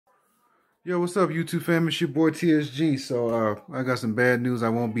Yo, what's up, YouTube fam? It's your boy TSG. So, I got some bad news. I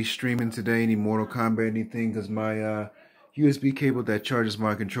won't be streaming today any Mortal Kombat anything because my USB cable that charges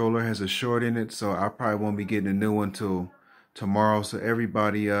my controller has a short in it. So I probably won't be getting a new one till tomorrow. So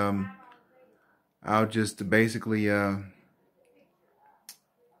everybody, I'll just basically, like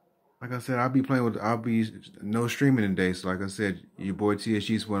I said, I'll be no streaming today. So like I said, your boy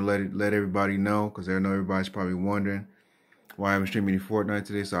TSG's want to let everybody know because I know everybody's probably wondering why I haven't streamed any Fortnite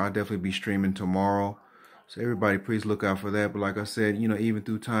today. So I'll definitely be streaming tomorrow. So everybody, please look out for that. But like I said, even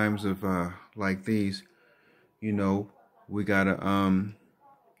through times of like these, you know, we gotta I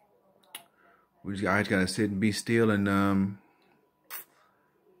just gotta sit and be still, and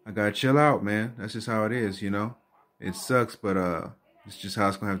I gotta chill out, man. That's just how it is, It sucks, but it's just how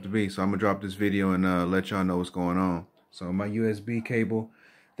it's gonna have to be. So I'm gonna drop this video and let y'all know what's going on. So my USB cable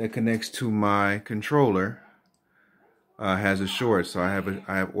that connects to my controller has a short, so I have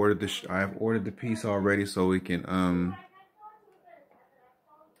ordered the piece already, so we can so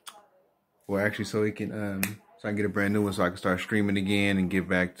I can get a brand new one, so I can start streaming again and get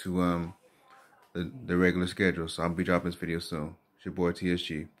back to the regular schedule. So I'll be dropping this video soon. It's your boy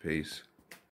TSG. Peace.